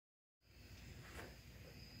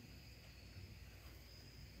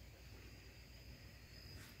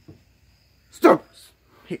Storms.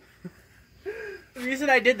 The reason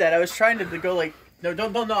I did that, I was trying to go like, no,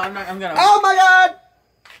 don't, no, I'm gonna. Oh my God!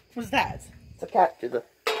 What's that? It's a cat to the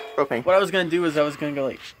propane. What I was gonna do is I was gonna go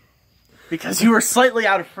like, because you were slightly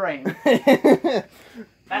out of frame. That's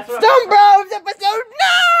what Stone Bros episode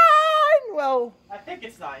 9. Well, I think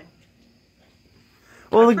it's 9.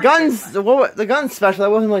 well, the gun special.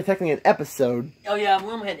 That wasn't really technically an episode. Oh yeah,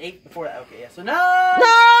 we only had 8 before that. Okay, yeah. So no.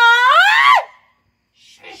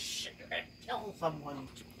 Shh! You're gonna kill someone.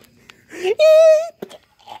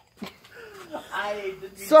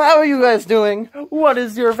 So how are you guys doing? What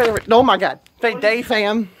is your favorite? Oh my God, day,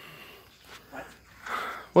 fam. What?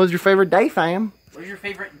 What was your favorite day, fam? What was your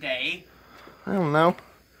favorite day? I don't know.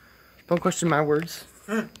 Don't question my words.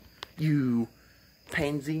 You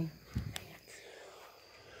pansy.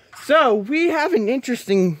 So we have an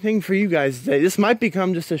interesting thing for you guys today. This might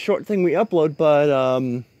become just a short thing we upload, but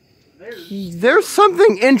there's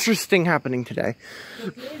something interesting happening today. So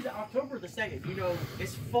today's October the 2nd. You know,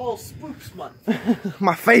 it's fall spooks month.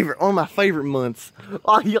 My favorite, one of my favorite months.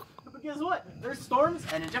 Oh, yeah. But guess what? There's storms,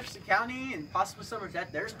 and in Jefferson County and possibly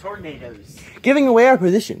Somerset, there's tornadoes. Giving away our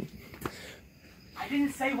position. I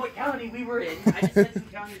didn't say what county we were in. I just said some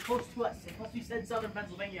county close to us. And plus we said southern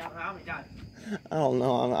Pennsylvania. I don't know how many times. I don't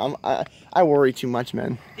know. I worry too much,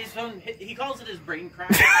 man. He calls it his brain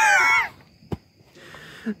crack.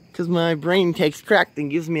 Because my brain takes crack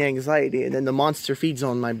and gives me anxiety, and then the monster feeds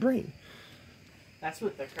on my brain. That's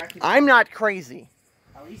what the crack is. I'm not crazy.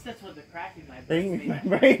 At least that's what the crack in my brain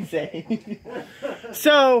My brain say.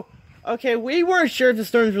 So, okay, we weren't sure if the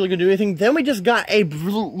storm was really going to do anything. Then we just got a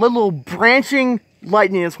little branching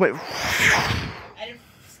lightning that went. And it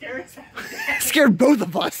scared us. Scared both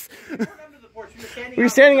of us. We were under the porch. We were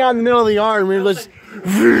standing out in the middle of the yard, and we were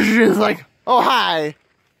just like, oh, hi.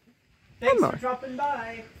 Thanks for dropping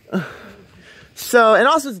by. So, and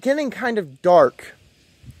also it's getting kind of dark.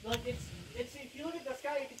 Like it's if you look at the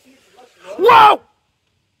sky, you can see it's much lower. Whoa!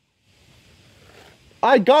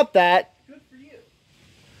 I got that. Good for you.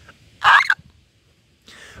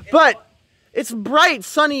 But it's bright,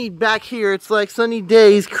 sunny back here. It's like sunny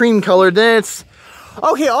days, cream colored. Then it's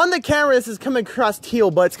okay on the camera. This is coming across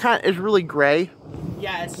teal, but it's really gray.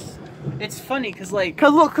 Yeah, it's funny because like.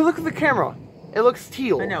 Look at the camera. It looks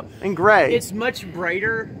teal. I know. And gray. It's much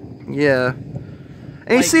brighter. Yeah. And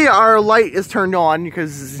you see our light is turned on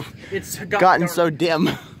because it's gotten dark. so dim.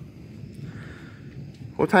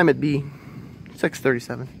 What time it be?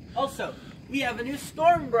 6:37. Also, we have a new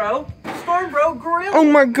Storm Bro grill. Oh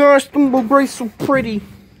my gosh, Storm Bro is so pretty.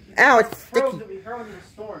 Ow, it's sticky. That we throw into the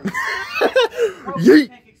storm. Yeet.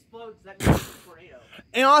 Tank explodes, that means it's a tornado.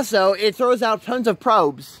 And also, it throws out tons of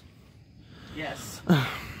probes. Yes.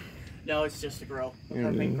 No, it's just a grill. A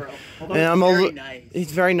propane grill. Although And it's very nice.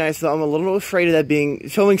 It's very nice, though. I'm a little afraid of that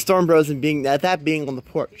filming Storm Bros and that being on the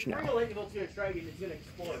porch now. Bring a lightning bolt to a strike and it's gonna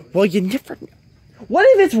explode. Well, you never know. What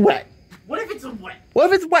if it's wet? What if it's wet? What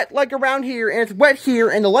if it's wet, like around here, and it's wet here,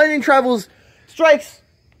 and the lightning strikes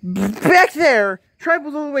back there,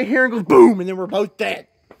 travels all the way here, and goes boom, and then we're both dead.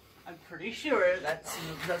 I'm pretty sure that's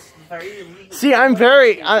very illegal. See, I'm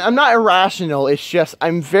not irrational. It's just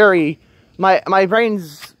I'm very, my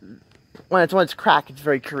brain's when it's cracked, it's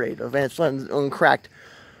very creative, and it's uncracked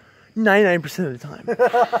 99% of the time.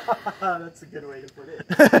 That's a good way to put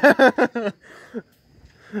it.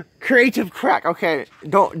 Creative crack. Okay,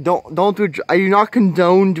 don't do. I do not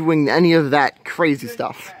condone doing any of that crazy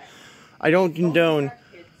stuff. I don't condone.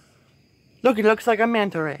 Look, it looks like a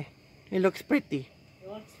manta ray. It looks pretty. It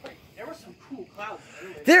looks pretty. There were some cool clouds.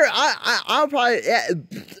 There, I'll probably.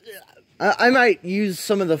 I might use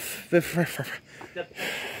some of the.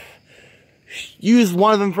 Use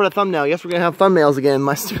one of them for the thumbnail. Yes, we're gonna have thumbnails again.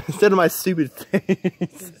 Instead of my stupid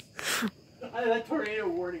face. That tornado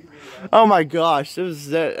warning video. Oh my gosh, I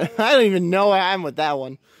don't even know where I am with that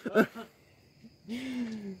one. Turns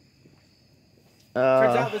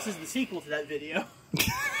out this is the sequel to that video.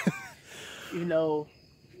 Even though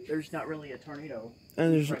there's not really a tornado.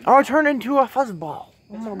 And it turned into a fuzzball.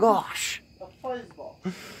 Oh my gosh. A fuzzball.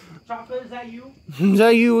 Chocolate, is that you? Is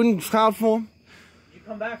that you in cloud form? Did you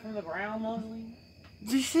come back from the ground, Leslie?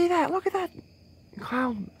 Did you see that? Look at that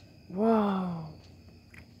cloud. Whoa.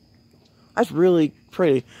 That's really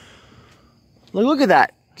pretty. Look at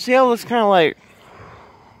that. See how it looks kind of like...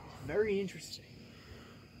 Very interesting.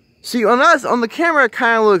 See, on us, on the camera, it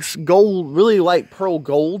kind of looks gold, really light pearl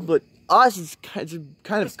gold, but us, it's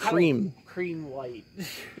kind of cream. Cream white.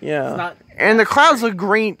 Yeah. It's not, and the clouds look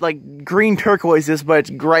green, like green turquoise, but it's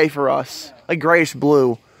gray for us. Yeah. Like grayish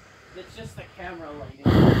blue. It's just the camera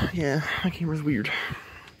lighting. Yeah, my camera's weird.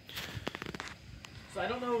 So I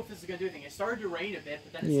don't know if this is going to do anything. It started to rain a bit,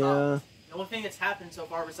 but then it stopped. The only thing that's happened so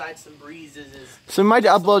far besides some breezes is... So my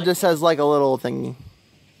upload just has like a little thingy.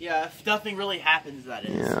 Yeah, if nothing really happens, that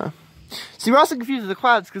is. Yeah. See, we're also confused with the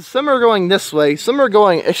clouds because some are going this way, some are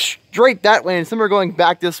going straight that way, and some are going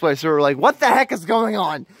back this way. So we're like, what the heck is going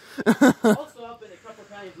on? Also, up in a couple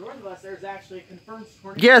counties north of us, there's actually a confirmed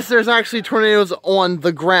tornado. Yes, there's actually tornadoes on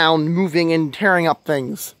the ground moving and tearing up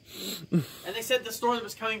things. And they said the storm that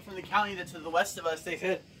was coming from the county that's to the west of us, they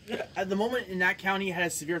said at the moment in that county it had a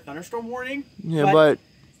severe thunderstorm warning. Yeah, but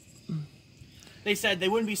they said they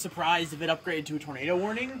wouldn't be surprised if it upgraded to a tornado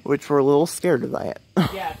warning. Which we're a little scared of that.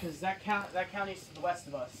 Yeah, because that county's to the west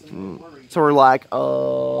of us. And so we're like,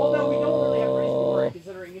 although we don't really have reason for it,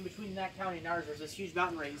 considering in between that county and ours there's this huge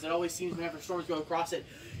mountain range that always seems whenever storms go across it,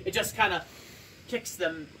 it just kind of kicks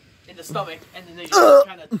them in the stomach, and then they just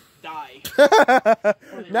kind of die.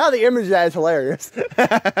 Now the image of that is hilarious.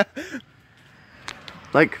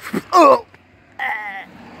 Like, oh!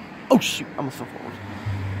 Oh shoot, I almost fell forward.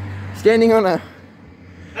 Standing on a...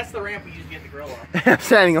 That's the ramp we use to get the grill up. I'm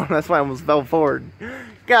standing on, that's why I almost fell forward.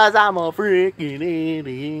 Cause I'm a freaking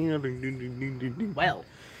idiot. Well.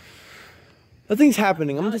 Nothing's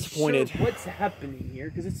happening, I'm disappointed. Sure what's happening here,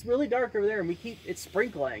 because it's really dark over there and it's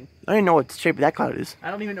sprinkling. I don't even know what the shape of that cloud is.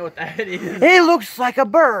 I don't even know what that is. It looks like a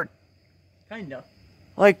bird. Kinda.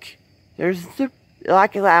 Like, there's the,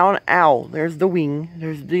 like an owl, there's the wing,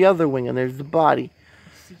 there's the other wing, and there's the body.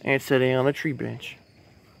 And it's sitting on a tree branch.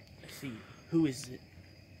 Let's see. Who is it?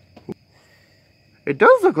 It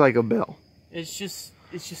does look like a bell. It's just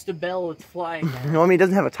a bell that's flying there. You know, I mean, it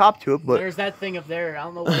doesn't have a top to it, but... There's that thing up there. I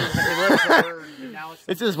don't know what it was a bird, but now it's...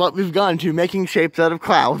 This is what we've gone to, making shapes out of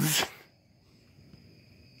clouds.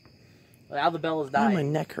 Well, now the bell is Oh, dying. my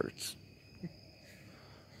neck hurts.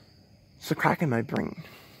 It's a crack in my brain.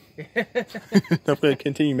 I'm going to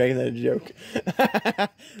continue making that a joke.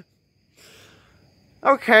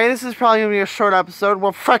 Okay, this is probably going to be a short episode.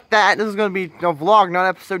 Well, fuck that. This is going to be a vlog, not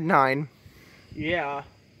episode 9. Yeah.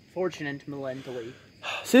 Fortunately.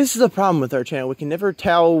 So this is the problem with our channel. We can never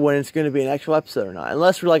tell when it's going to be an actual episode or not.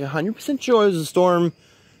 Unless we're like 100% sure there's a storm,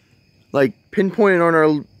 like, pinpointed on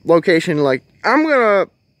our location. Like, I'm going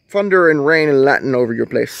to thunder and rain and Latin over your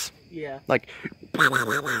place. Yeah. Like...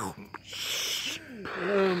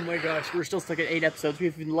 Oh my gosh, we're still stuck at 8 episodes.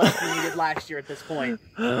 We've been less than we did last year at this point.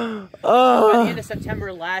 By the end of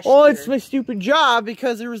September last year. Well, it's my stupid job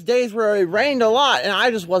because there was days where it rained a lot and I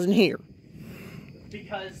just wasn't here.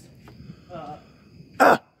 Because,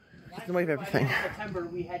 Away from everything. By the end of September,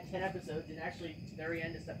 we had 10 episodes, and actually, the very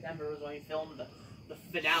end of September was when we filmed the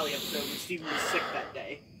finale episode when Steven was sick that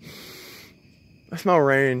day. I smell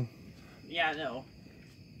rain. Yeah, I know.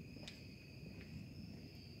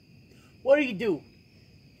 What do you do?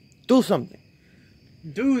 Do something.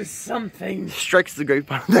 Do something. Strikes the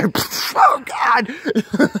grapevine there. Oh God!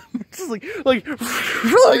 Just like, oh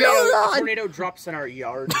God! Tornado drops in our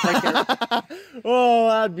yard. Like oh,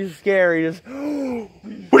 that'd be scary. Just, like,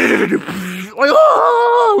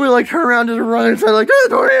 oh! We like turn around and run inside, like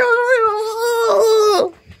tornado.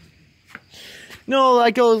 No,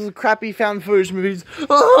 like those crappy found footage movies.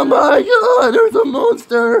 Oh my God! There's a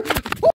monster.